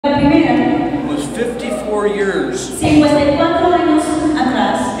54 years 54 años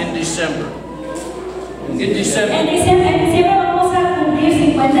atrás. in December. In En December. diciembre vamos a cumplir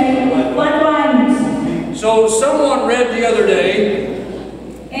 54 años. So someone read the other day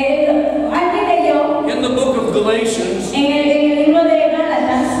Alguien leyó in the book of Galatians en el libro de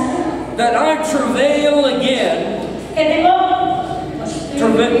Gálatas that I travail again, que tengo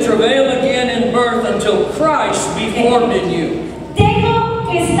travail again in birth until Christ be formed in you. Tengo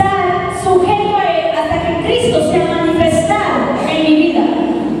que estar sujeto a Él hasta que Cristo sea manifestado en mi vida.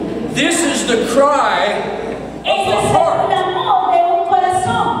 This is the cry of Este the es el heart clamor de un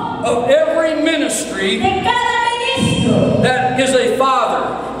corazón of every ministry de cada ministro that is a father.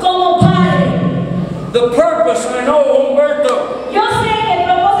 como padre. The purpose, I know, Humberto, Yo sé que el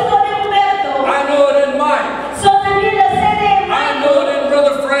propósito de Humberto, I know it in mine. también lo sé de I know Marco, it in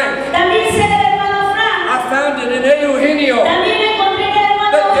Brother Frank. también sé del hermano Frank, I found it in Eugenio. también encontré en el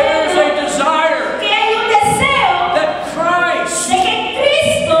hermano That there is Pedro a desire que hay un deseo that Christ de que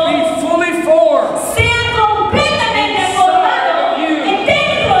Cristo be fully formed. sea completamente formado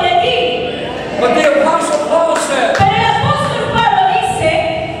dentro de ti. But the Apostle Paul said, Pero el apóstol Pablo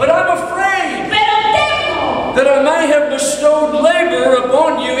dice, but I'm afraid pero temo that I may have bestowed labor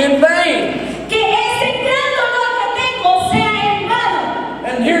upon you in vain. que ese gran dolor que tengo sea en vano.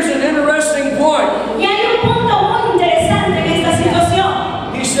 And here's an interesting point. Y hay un punto muy interesante en esta situación.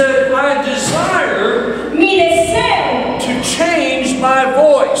 He said, I desire Mi deseo to change my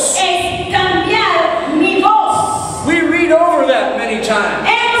voice. es cambiar mi voz. We read over that many times.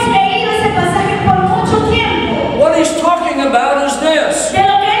 Hemos leído ese pasaje por mucho tiempo. What he's talking about is this. De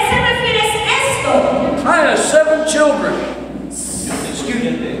lo que él se refiere es esto. I have 7 children.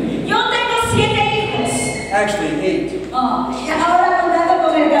 Excuse me. Yo tengo 7 hijos. Actually, 8. Y ahora contando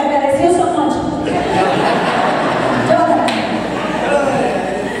con el que apareció son 8.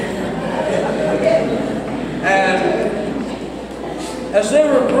 And as they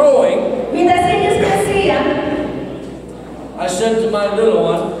were growing, Mientras ellos crecían, I said to my little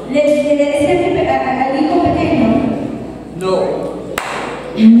one, le decía al hijo pequeño, no.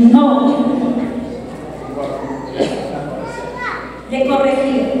 no. Le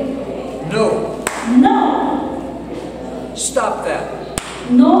corregí, No. no, Stop that.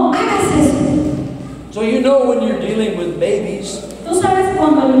 no hagas eso. So you know when you're dealing with babies, Tú sabes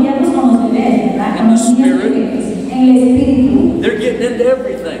cuando lidiamos con los bebés, ¿verdad? Con In the los niños spirit. pequeños, en el espíritu. they're getting into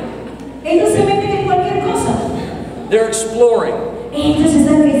everything. Ellos se meten en cualquier cosa. They're exploring. Ellos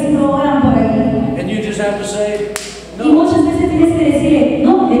están exploran por ahí. And you just have to say, Y no. muchas veces tienes que decirle,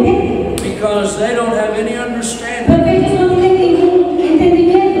 no, detente. Because they don't have any understanding. Porque ellos no tienen ningún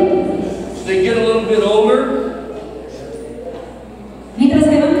entendimiento. They get a little bit older, Mientras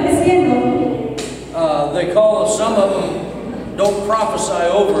que van creciendo, they call some of them, don't prophesy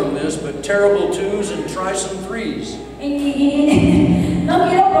over them this, but terrible 2s and try some 3s. no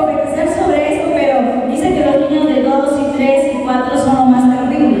quiero profetizar sobre eso, pero dice que los niños de 2 y 3 y 4 son los más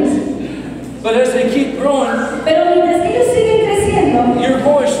terribles. But as they keep growing, Pero mientras que ellos siguen creciendo, your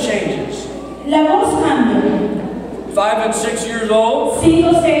voice changes. la voz cambia. 5 and 6 years old,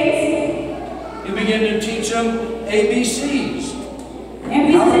 5, 6, you begin to teach them ABCs.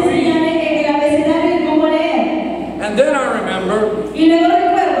 empiezas a enseñarle el abecedario y cómo leer. And then I remember Y luego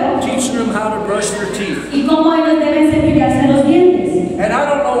recuerdo teaching them how to brush their teeth. y cómo ellos deben cepillarse los dientes. And I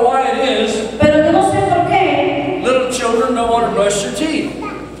don't know why it is, Pero yo no sé por qué little children don't want to brush their teeth.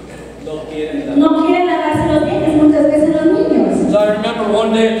 no quieren lavarse los dientes muchas veces los niños. So I remember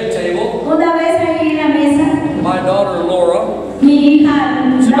one day at the table, Una vez ahí en la mesa, my daughter Laura, mi hija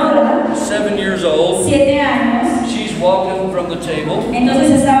who's Laura, about 7 years old, 7 años, she's walking from the table,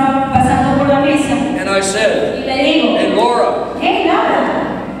 entonces estaba pasando por la mesa and I said, y le digo, hey Laura, hey Laura,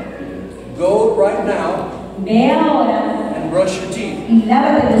 go right now ve ahora and brush your teeth. y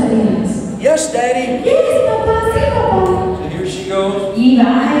lávate los dientes. Yes, Daddy. Yes, papá, sí, papá. So here she goes. Y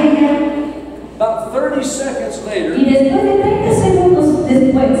va ella. About 30 seconds Y later, después de 30 segundos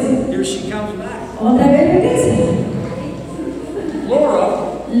después, here she comes back. otra vez regresa. Laura,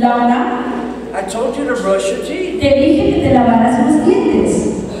 Laura, I told you to brush your teeth. te dije que te lavaras los dientes.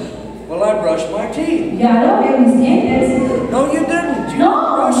 Well, I brushed my teeth. Ya lavé mis dientes. No, you didn't. You No,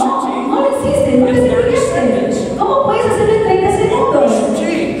 brushed your no, teeth. no lo hiciste, no lo In 30 cepillaste. seconds. ¿Cómo puedes hacerlo en 30 Brush segundos? your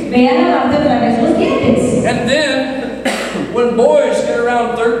teeth. Ve a lavarte otra vez los dientes. And then, when boys get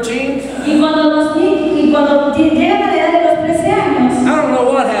around 13, Y cuando llegan a la edad de los 13 años, I don't know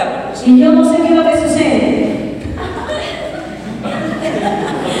what happens. y yo no sé qué es lo que sucede,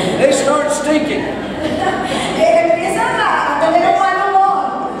 They start stinking. empiezan a tener un mal humor.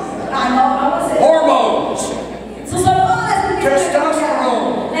 No, vamos a hacer. Hormones. Sus hormonas empiezan a cambiar.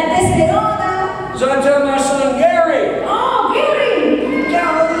 Testosterone. La testosterona. So I tell my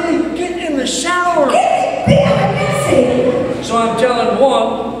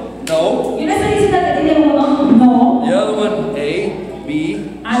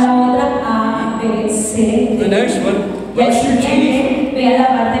B. A la otra A, B, C. The next one, brush your teeth. Ve a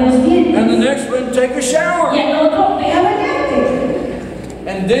lavarte los dientes. And the next one, take a shower. Y el otro, ve a bañarte.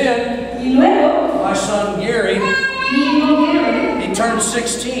 And then, Y luego, my son Gary, mi hijo Gary, he turned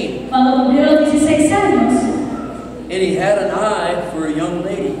 16. cuando cumplió los 16 años, And he had an eye for a young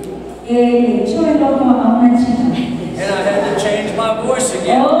lady. le echó el ojo a una chica. And I had to change my voice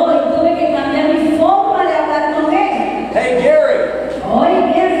again. Oh, y tuve que cambiar mi forma de hablar con él. Hey Gary,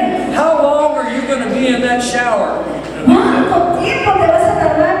 Oye, Gary, how long are you going to be in that shower? ¿cuánto tiempo te vas a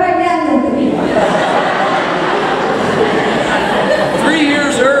tardar bañándote? 3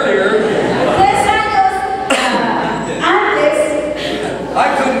 years earlier, 3 años antes,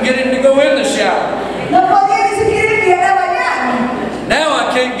 I couldn't get him to go in the shower. no podía ni siquiera ir a bañar. Now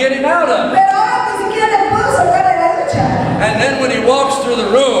I can't get him out of it. Pero ahora ni siquiera le puedo sacar de la ducha. And then when he walks through the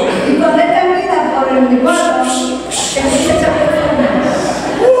room, Y cuando él camina por el cuarto, empieza a echar perfume.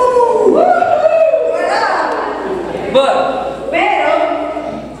 but Pero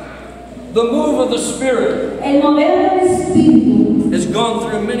the move of the Spirit el mover del espíritu has gone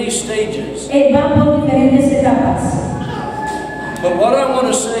through many stages. va por diferentes etapas. But what I want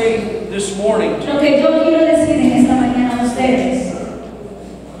to say this morning Lo que yo quiero decir en esta mañana a ustedes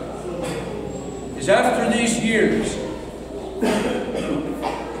is after these years,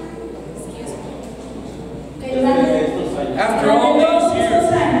 after all these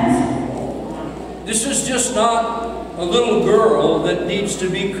years, this is just not a little girl that needs to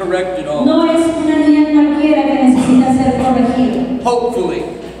be corrected on. no es una niña cualquiera que necesita ser corregida. Hopefully.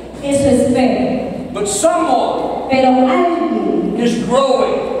 Eso espero. But someone Pero alguien is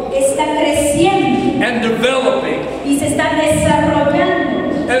growing está creciendo and developing, y se está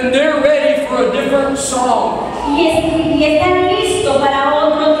desarrollando and they're ready for a different song. y están listos para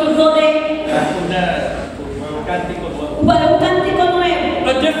otro tipo de para un cántico nuevo,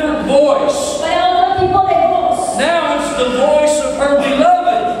 A different voice. para otro tipo de voz. Now it's the voice of her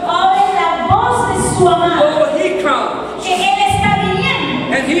beloved. Ahora es la voz de su amado, Oh, he comes, que él está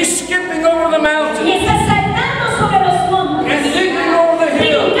viniendo and he's skipping over the y mountain, está saltando sobre los montes, and leaping over the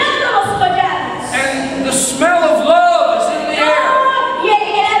hill, brincando los collares. and the smell of love is in the air Y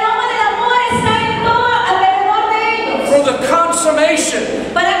el aroma del amor está en todo alrededor de ellos for the consummation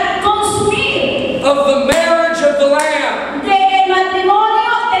para consumir of the marriage of the Lamb. del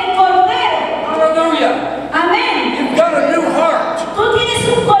matrimonio del Cordero. Hallelujah. Amén. You've got a new heart. Tú tienes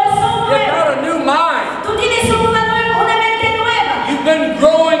un corazón You've nuevo. got a new mind. Tú tienes una mente nueva. You've been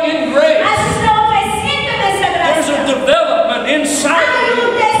growing in grace. Has estado creciendo en esa There's a gracia. development inside Hay of you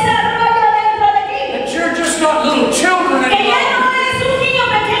un desarrollo dentro de ti. that you're just not little children Que ya anymore. no eres un niño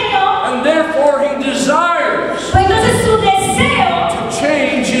pequeño. And therefore he desires Pues entonces su deseo to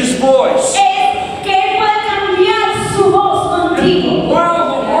change his voice. es que él pueda cambiar su voz contigo. While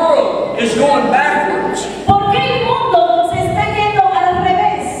the world is going backwards, ¿Por qué el mundo se está yendo al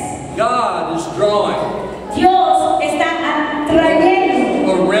revés? God is drawing Dios está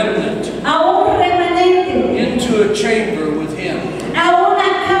atrayendo a remnant a un remanente, into a chamber with him. a una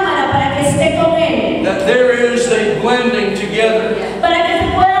cámara para que esté con él, That there is a blending together para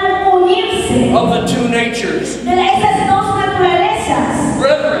que puedan unirse of the two natures. de esas dos naturalezas.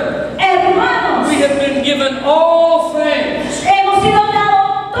 Brethren, Hermanos, we have been given all things hemos sido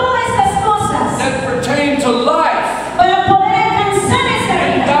dados todas estas cosas that pertain to life para poder alcanzar esa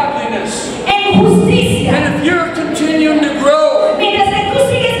and vida godliness. en justicia. And if you're continuing to grow, Mientras que tú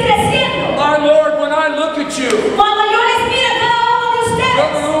sigues creciendo, my Lord, when I look at you, cuando yo les miro a cada uno de ustedes,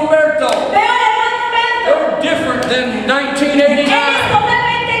 Brother Humberto, veo al hermano Humberto. they're different than Él es 1989.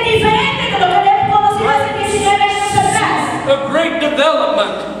 totalmente diferente de lo que le conocí hace 19 años atrás. A great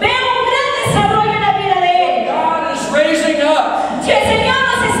development. Veo un gran desarrollo en la vida de él. God is raising up Que el Señor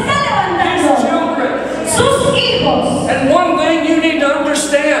nos está His levantando, children. sus hijos. And one thing you need to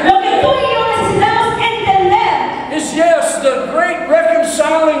understand Lo que tú y yo necesitamos entender, is yes, the great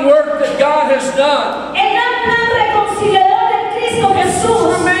reconciling work that God has done el gran plan reconciliador de Cristo is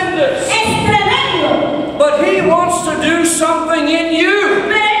Jesús tremendous. es tremendo. But He wants to do something in you.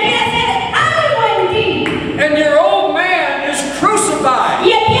 Pero Él quiere hacer algo en ti. And your old man is crucified.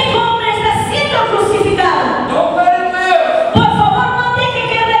 Y el viejo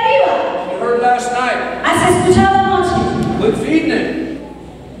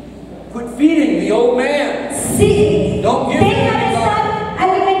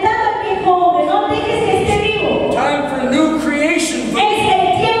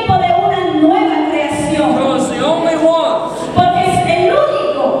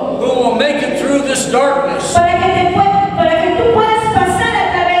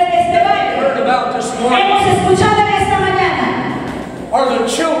are the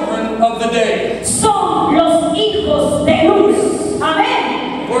children of the day. Son los hijos de luz.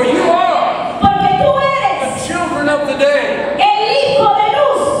 Amén. For you are Porque tú the eres children of the day. el hijo de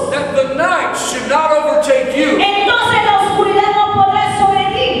luz. That the night should not overtake you. Entonces la oscuridad no podrá sobre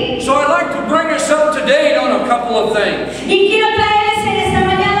ti. So I'd like to bring us up to date on a couple of things. Y quiero traerles en esta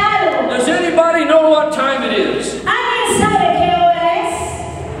mañana algo. Does anybody know what time it is? ¿Alguien sabe qué hora es?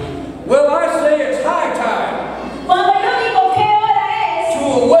 Well, I say it's high time Cuando yo digo qué hora es, to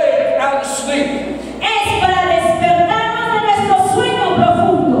awake out of sleep. es para despertarnos de nuestro sueño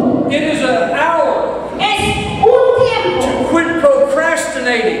profundo. It is an hour Es un tiempo to quit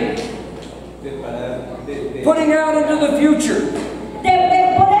procrastinating, putting out into the future. de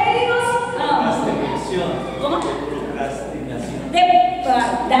poder irnos ¿cómo?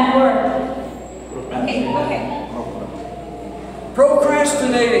 That word. Okay.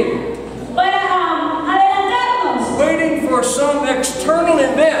 Procrastinating, Para adelantarnos, waiting for some external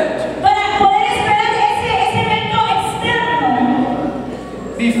event para poder esperar ese evento externo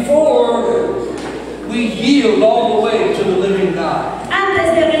before we yield all the way to the living God.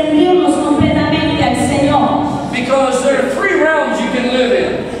 antes de rendirnos completamente al Señor. Because there are three realms you can live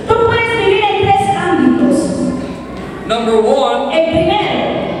in. Tú puedes vivir en tres ámbitos. Number one, El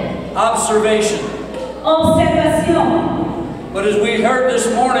primero, observation. observación. But as we heard this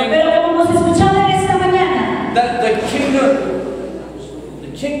morning, Pero como hemos escuchado en esta mañana, that the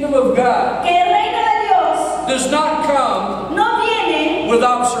kingdom of God que el reino de Dios does not come no viene with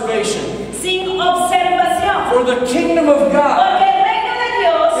observation. sin observación. For the kingdom of God Porque el reino de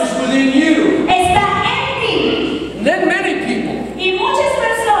Dios is within you. está en ti. And then many people, Y muchas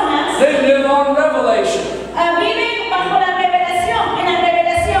personas they live on revelation. viven bajo la revelación, en la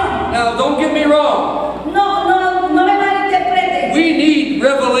revelación. Now, don't get me wrong. No me malinterpreten. We need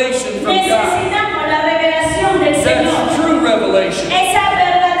revelation from God. Necesitamos la revelación del Señor. That's true revelation. Esa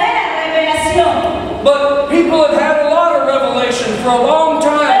verdadera revelación. But people have had a lot of revelation for a long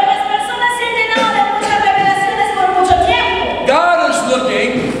Pero time. las personas se han llenado de muchas revelaciones por mucho tiempo. God is looking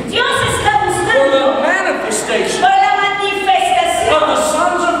Dios está for buscando the manifestation por la manifestación of the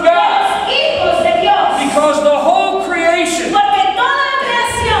sons of de God. los hijos de Dios. Because the whole creation Porque toda la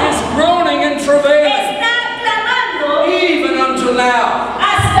creación is groaning and travailing, está clamando even until now,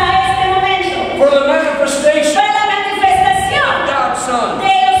 hasta este momento for the manifestation por la manifestación of God's Son.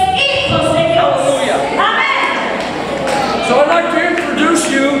 de los hijos de Dios. Hallelujah. Amén. So I'd like to introduce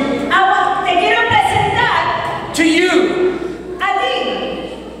you Ahora te quiero presentar to you. a ti.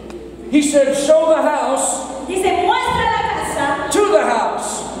 He said, show the house Dice, muestra la casa to the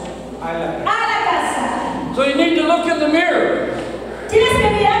house. a la casa. So you need to look in the mirror. Tienes que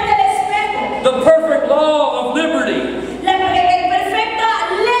mirarte al espejo. The perfect law of liberty. La perfecta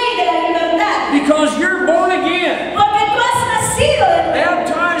ley de la libertad. Because you're born again, Porque tú has nacido de nuevo.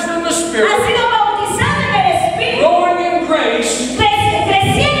 baptized in the Has Spirit, sido bautizado en el Espíritu. growing in grace,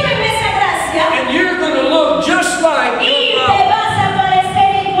 Creciendo en esa gracia. and you're going to look just like Y your te Father. vas a parecer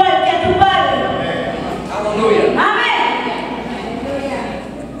igual que a tu Padre. Hallelujah. Amén.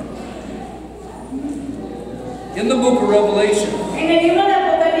 In the book of Revelation, En el libro de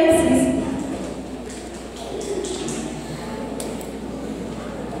Apocalipsis,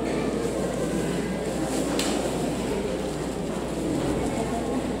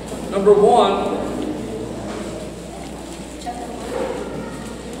 number one,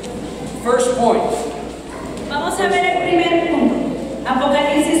 first point, vamos a ver el primer punto.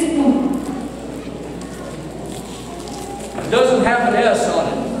 Apocalipsis 1. it doesn't have an S on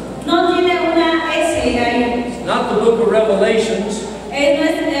it. No tiene una S ahí. It's not the book of Revelations. Es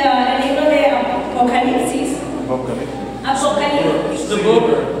nuestro, el libro de Apocalipsis. Apocalipsis. It's the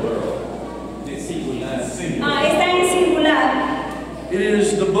book. Está en singular. It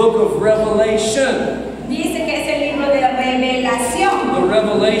is the book of Revelation. Dice que es el libro de revelación. The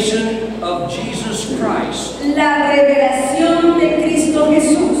revelation of Jesus Christ. La revelación de Cristo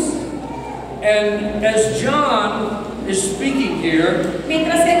Jesús. And as John is speaking here,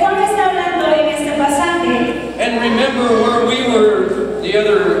 Mientras que Juan está hablando en este pasaje, and remember where we were the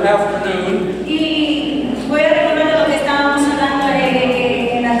other afternoon, y voy a recordar lo que estábamos hablando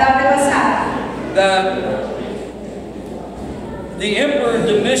en la tarde pasada, that the Emperor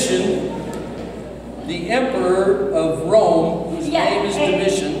Domitian, the Emperor of Rome, whose name is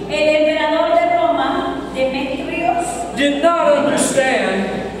Domitian, el emperador de Roma, Demetrios, did not understand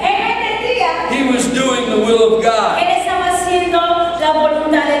él entendía he was doing the will of que God. él estaba haciendo la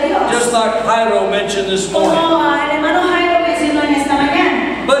voluntad de Dios. Just like Hno mentioned this morning. Como el hermano Jairo mencionó en esta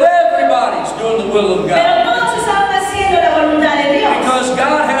mañana. But everybody's doing the will of God. Pero todos estaban haciendo la voluntad de Dios. Because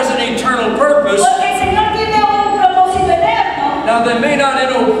God has an eternal purpose. Porque el Señor tiene un propósito eterno. Now they may not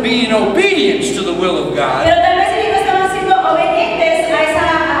be in obedience to the will of God, Pero tal vez ellos no estaban siendo obedientes a esa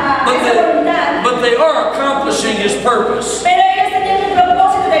voluntad. but they are accomplishing His purpose. Pero ellos tenían un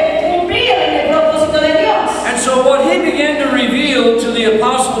propósito de cumplir el propósito de Dios. And so what He began to reveal to the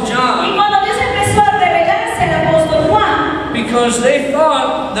Apostle Y John, cuando Dios empezó a revelarse al apóstol Juan, because they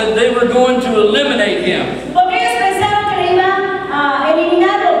thought that they were going to eliminate Him, porque ellos pensaron que le iban a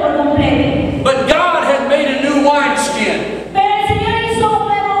eliminarlo por completo. but God had made a new wineskin, Pero el Señor hizo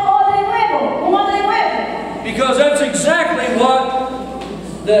un odre nuevo. because that's exactly what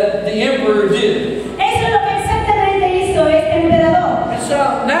the emperor did. Eso es lo que exactamente hizo este emperador. And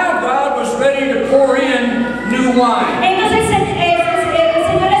so now God was ready to pour in new wine. Entonces el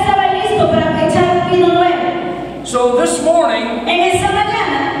Señor estaba listo para echar vino nuevo. So this morning, En esa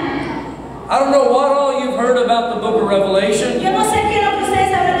mañana, I don't know what all you've heard about the book of Revelation. yo no sé qué es lo que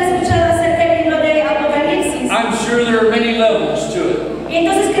ustedes habrán escuchado acerca del libro de Apocalipsis. I'm sure there are many levels to it. Y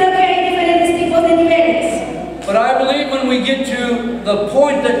entonces creo que hay diferentes tipos de niveles. But I believe when we get to the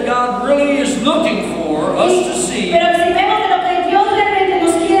point that God really is looking for us to see, Pero si vemos de lo que Dios realmente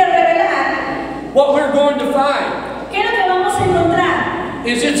nos quiere revelar, what we're going to find ¿qué es lo que vamos a encontrar?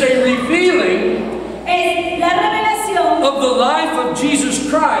 is it's a revealing Es la revelación of the life of Jesus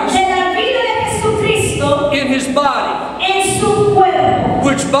Christ de la vida de Jesucristo in His body, en su cuerpo.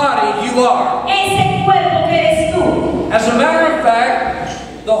 which body you are. Ese cuerpo que eres tú. As a matter of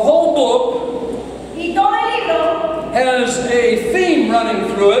fact, the whole book Y todo el libro has a theme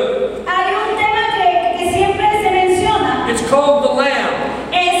running through it. hay un tema que siempre se menciona. It's called the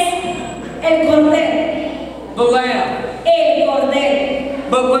Lamb. Es el cordero. The Lamb. El cordero.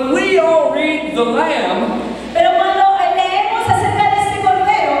 But when we all read the Lamb, Pero cuando leemos acerca de este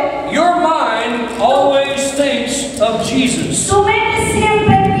cordero, your mind always thinks of Jesus. tu mente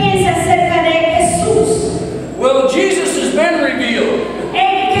siempre piensa acerca de Jesús. Well, Jesus has been revealed,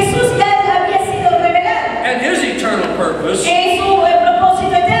 Jesús ya había sido revelado and His eternal purpose. en su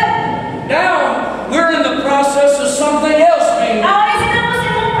propósito eterno. Now, we're in the process of something else being. Ahora estamos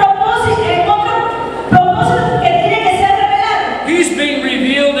en un propósito, en otro propósito que tiene que ser revelado. He's being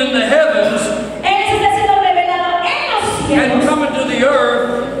revealed in the heavens Él se está siendo revelado en los and cielos, coming to the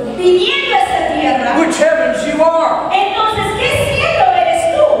earth, viviendo esta tierra. which heavens you are. Entonces, ¿qué cielo eres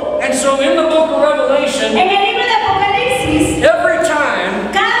tú? And so in the book of Revelation, En el libro de Apocalipsis, every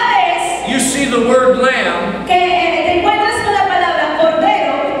time cada vez you see the word Lamb, que te encuentras con la palabra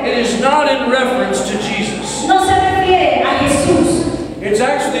cordero, it is not in reference to Jesus. no se refiere a Jesús. It's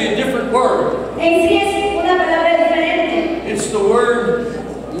actually a different word. En sí es una palabra diferente. It's the word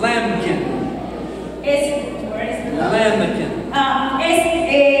lambkin. Es Lambkin.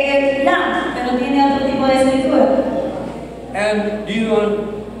 el lam, pero tiene otro tipo de escritura. And do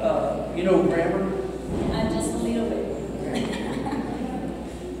you know grammar? Just a little bit.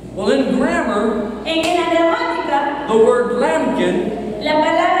 Well, in grammar, En la gramática, the word lambkin la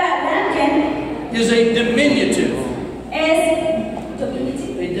palabra lamken is a diminutive. es dominio.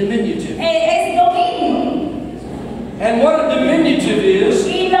 A diminutive. Es dominio. And what a diminutive is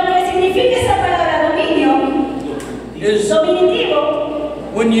Y lo que significa esa palabra dominio,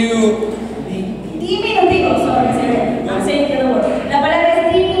 dominitivo, when you diminutivo, sorry, I'm saying the word. La palabra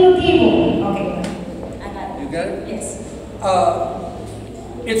es diminutivo. Okay. I got it. you got it? Yes.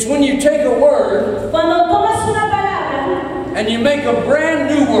 It's when you take a word Cuando tomas una palabra and you make a brand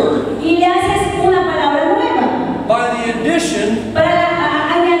new word y le haces una palabra nueva, by the addition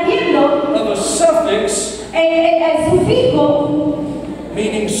para añadirlo of a suffix el sufijo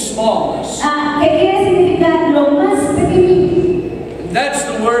meaning smallness. que quiere significar lo más pequeñito. That's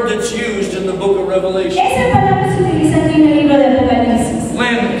the word that's used in the book of Revelation. Esa palabra se utiliza aquí en el libro de Apocalipsis.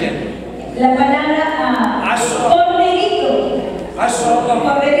 Lambkin. La palabra corderito. I saw a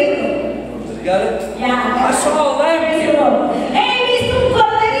Corderito. You got it? Ya. I saw a lambkin He visto un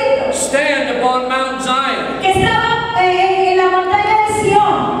corderito stand upon Mount Zion. que estaba en la montaña de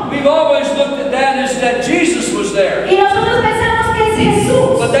Sion. We've always looked at that as that Jesus was there. Y nosotros pensamos que es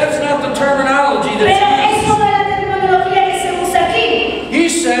Jesús. But that's not the terminology Pero that's used. eso no es la terminología que se usa aquí.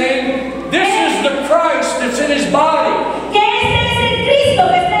 He's saying, this is the Christ that's in His body. Que este es el Cristo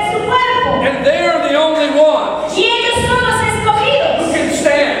que está en su cuerpo. And they are the only ones Y ellos son los escogidos who can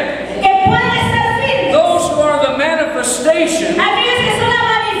stand. que pueden estar firmes. Those who are the manifestation. Aquellos que son la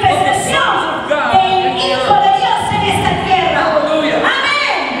manifestación del Hijo de Dios en esta tierra. Hallelujah.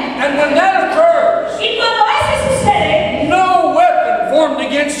 Amén. And when that occurs, Y cuando eso sucede, no weapon formed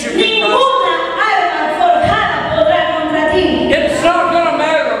against you can prosper. ninguna arma forjada podrá contra ti. It's not going to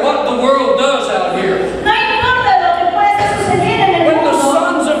matter what the world does out here. No importa lo que pueda suceder en el When the mundo.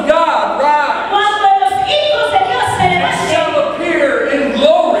 sons of God rise, Cuando los hijos de Dios se and shall levanten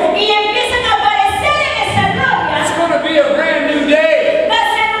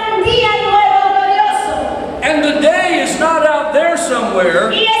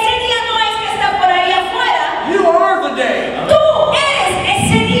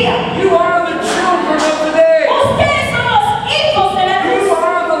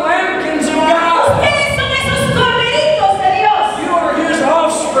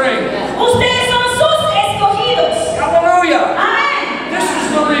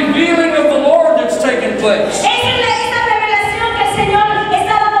place. Esta revelación que el Señor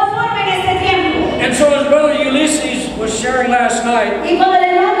está dando forma en este tiempo. And so as Brother Ulysses was sharing last night, Y cuando el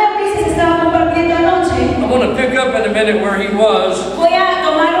hermano Ulises estaba compartiendo anoche, I'm going to pick up in a minute where he was. voy a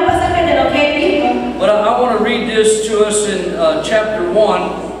tomar un pasaje de lo que él dijo. But I want to read this to us in chapter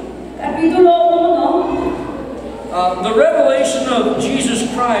 1. Capítulo 1. The revelation of Jesus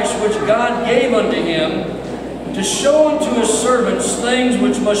Christ, which God gave unto him, to show unto his servants things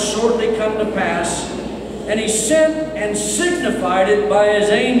which must shortly come to pass. And he sent and signified it by his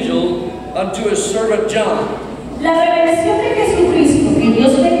angel unto his servant John. La revelación de Jesucristo que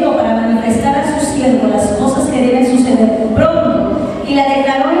Dios le dio para manifestar a su siervo las cosas que deben suceder pronto, y la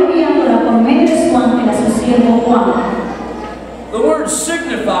declaró enviándola por medio de su ángel a su siervo Juan. The word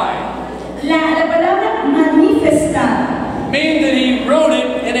signify La palabra manifestar mean that he wrote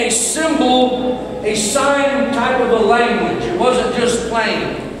it in a symbol, a sign type of a language. It wasn't just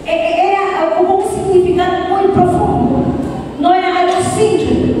plain. era como un significado muy profundo, no era algo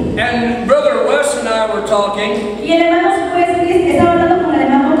simple. And Brother Wes and I were talking Y el hermano Wesley, estaba hablando con el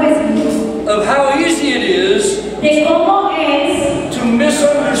hermano Wesley of how easy it is de cómo es to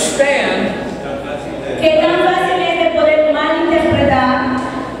misunderstand, que tan fácil es de poder malinterpretar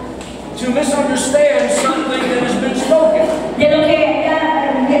something that has been spoken. de lo que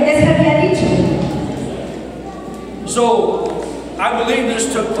se había dicho. So, I believe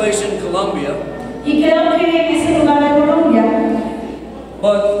this took place in Colombia. Y creo que en ese lugar de Colombia,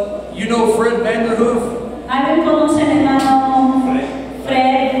 But you know Fred Vanderhoof? ¿alguien conoce al hermano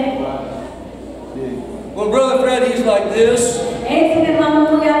Fred? Well, Brother Fred, he's like this. Es un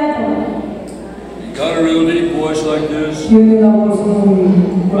hermano muy alto. He's got a real deep voice like this. Tiene una voz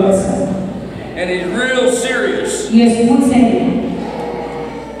muy gruesa. And he's real serious. Y es muy serio.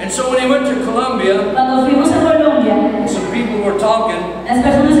 And so when he went to Colombia, Cuando fuimos a Colombia, some people were talking. las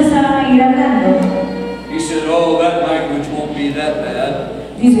personas estaban ahí hablando. He said, oh, that language won't be that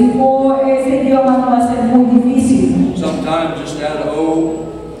bad. Dice, oh, ese idioma no va a ser muy difícil. Sometimes just add a O,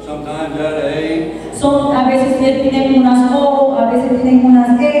 sometimes add a A. A veces tienen unas O, a veces tienen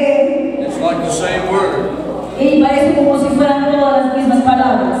unas E. It's like the same word. Y parece como si fueran todas las mismas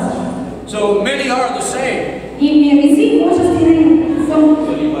palabras. So many are the same. Y sí, muchos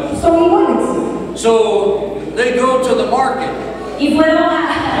son iguales. So they go to the market. Y fueron a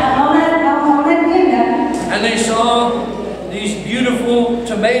una tienda. And they saw these beautiful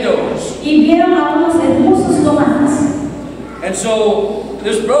tomatoes. Y vieron a unos hermosos tomates. And so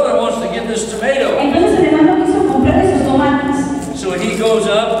this brother wants to get this tomato. Entonces el hermano quiso comprar esos tomates. So he goes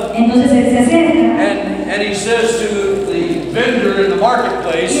up Entonces él se acerca. and he says to the vendor in the Y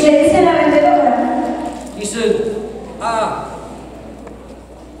marketplace, le dice a la vendedora. he said,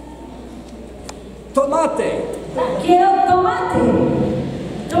 tomate. Quiero tomate.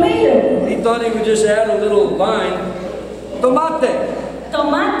 Tomato. He thought he would just add a little line, tomate.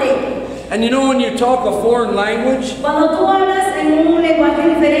 Tomate. And you know when you talk a foreign language, Cuando tú hablas en un lenguaje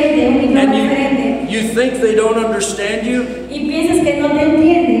diferente, un idioma and diferente, you think they don't understand you, y piensas que no te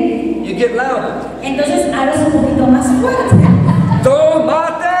entienden, you get louder. entonces hablas un poquito más fuerte.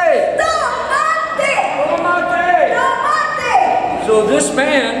 Tomate! ¡Tomate! Tomate! ¡Tomate! So this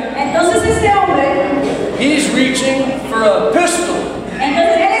man, Entonces este hombre, he's reaching for a pistol,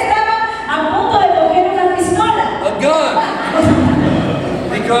 entonces él estaba a punto de coger una pistola. a gun,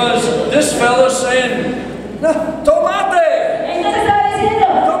 because this fella's saying, no, tomate! Entonces estaba diciendo,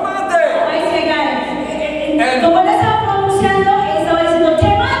 Tomate! ay, qué gana. Como él estaba pronunciando, él estaba diciendo, te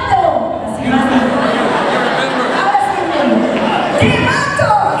mato. Así más. Ahora sí entiendo. Te mato.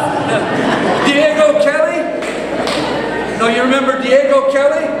 Diego Kelly? No, you remember Diego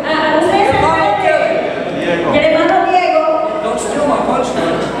Kelly? Ustedes se Hermano acuerdan Kelly. del hermano Diego. Don't steal my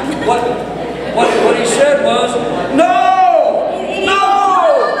punchline. What he said was, no!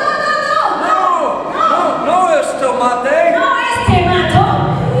 No es tomate. No es te mato.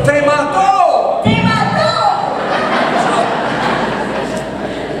 Te mató. Te mato.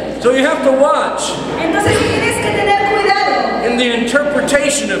 So you have to watch Entonces tienes que tener cuidado in the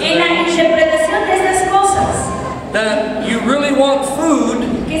interpretation of en la things interpretación de estas cosas. that you really want food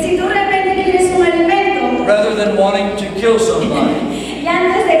Que si tú realmente quieres un alimento, rather than wanting to kill somebody. y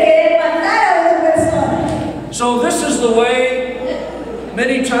antes de querer matar a una persona. So this is the way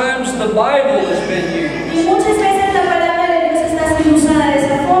many times the Bible has been used. Y muchas veces la palabra de Dios está siendo usada de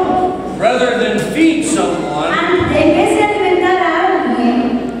esa forma. Rather than feed someone, En vez de alimentar a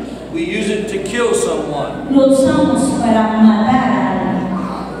alguien, we use it to kill someone. lo usamos para matar a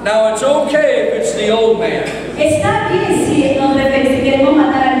alguien. Now it's okay if it's the old man, Está bien si queremos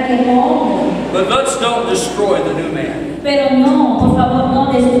matar al viejo hombre, but let's don't destroy the new man. pero no, por favor,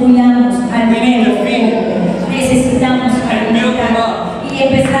 no destruyamos al We need to viejo feed him.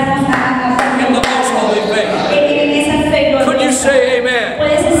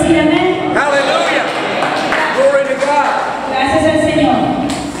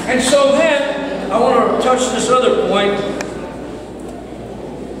 And so then, I want to touch this other point.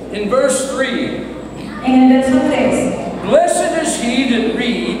 In verse 3, En el verso 3. blessed is he that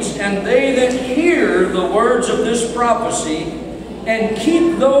reads, and they that hear the words of this prophecy, and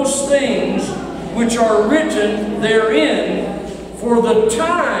keep those things which are written therein, for the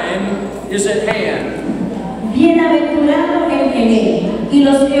time is at hand. Bienaventurado el que lee, y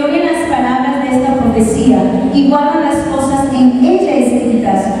los que oyen las palabras de esta profecía, y guardan las cosas en ella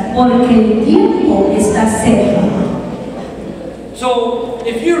escritas, porque el tiempo está cerca. So,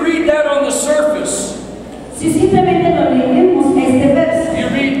 if you read that on the surface, Si simplemente lo leemos este verso, you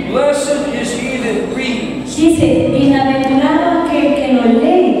read, blessed is he that reads. dice, bienaventurado aquel que lo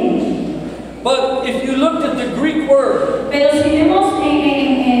lee. But if you looked at the Greek word, Pero si vemos en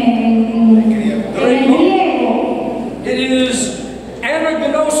el griego, it is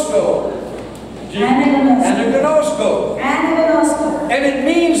anagnosko. Anagnosko. Anagnosko. And it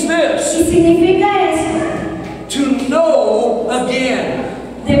means this, Y significa eso, to know again.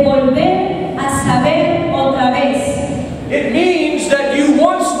 de volver a saber otra vez. It means that you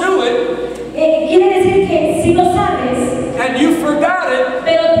once knew it, Quiere decir que si lo sabes, and you forgot it,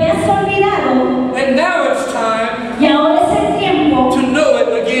 pero te has olvidado, and now it's time y ahora es el tiempo to know it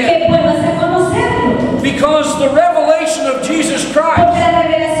again. que puedas reconocerlo. Because the revelation of Jesus Porque Christ la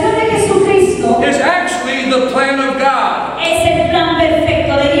revelación de Jesucristo is actually the plan of God. es el plan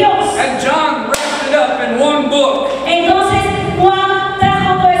perfecto de Dios. And John wrapped it up in one book Entonces Juan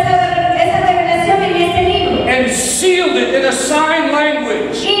trajo toda esa revelación en este libro and sealed it in a sign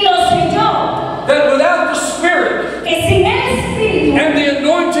language y lo selló, that without the Spirit que sin el Espíritu, and the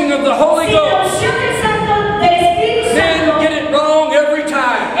anointing of the Holy sin la Ghost, unción del Espíritu men Santo, get it wrong every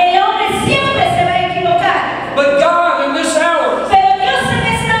time. el hombre siempre se va a equivocar. But God in this hour, Pero Dios en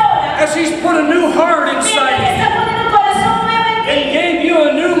esta hora, as He's put a new heart mientras inside te you está poniendo un corazón nuevo en and ti gave you a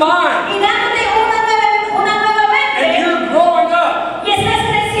new mind, y dándote una nueva and mente you're growing up, y estás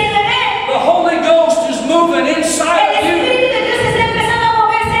creciendo en él, the Holy Ghost is moving el inside of you. Espíritu de Dios está empezando a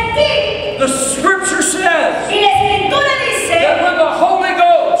moverse en ti. The Scripture says Y la Escritura dice, that when the Holy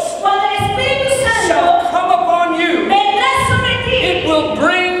Ghost cuando el Espíritu shall Santo come upon you, vendrá sobre ti, it will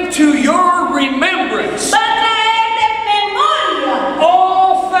bring to your remembrance va a traer de memoria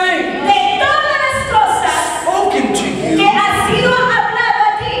all things de todas las cosas spoken to que you ha sido hablado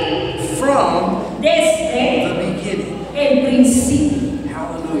a ti from desde the beginning. el principio.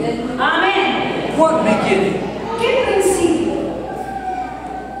 Hallelujah. Amén. What beginning? ¿Qué principio?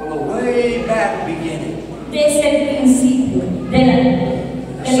 Well, the way back beginning. Desde el principio, del inicio.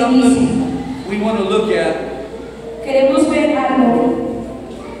 Something we want to look at. Queremos ver algo.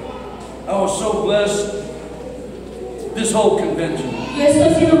 I was so blessed this whole convention. Yo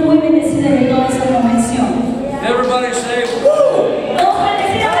estoy siendo muy bendecida de toda esa convención. Everybody say, woo! ¿Todos pueden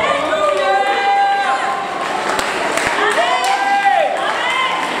decir amén?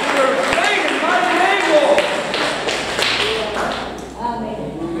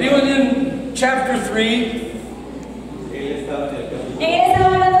 Anyone in chapter 3? Él estaba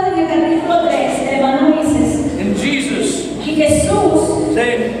hablando en el capítulo 3, el hermano Moisés, And Jesus y Jesús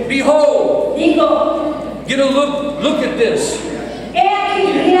saying, behold, dijo, get a look at this. he aquí,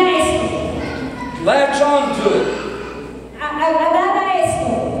 mira esto, Latch on to it. agarra esto,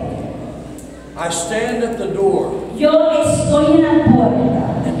 I stand at the door yo estoy en la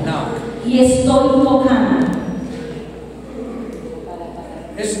puerta and knock. y estoy tocando.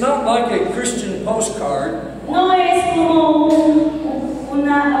 It's not like a Christian postcard. No es como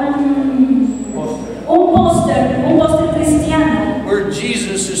un póster cristiano Where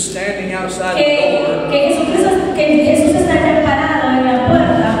Jesus is standing outside the que door Jesucristo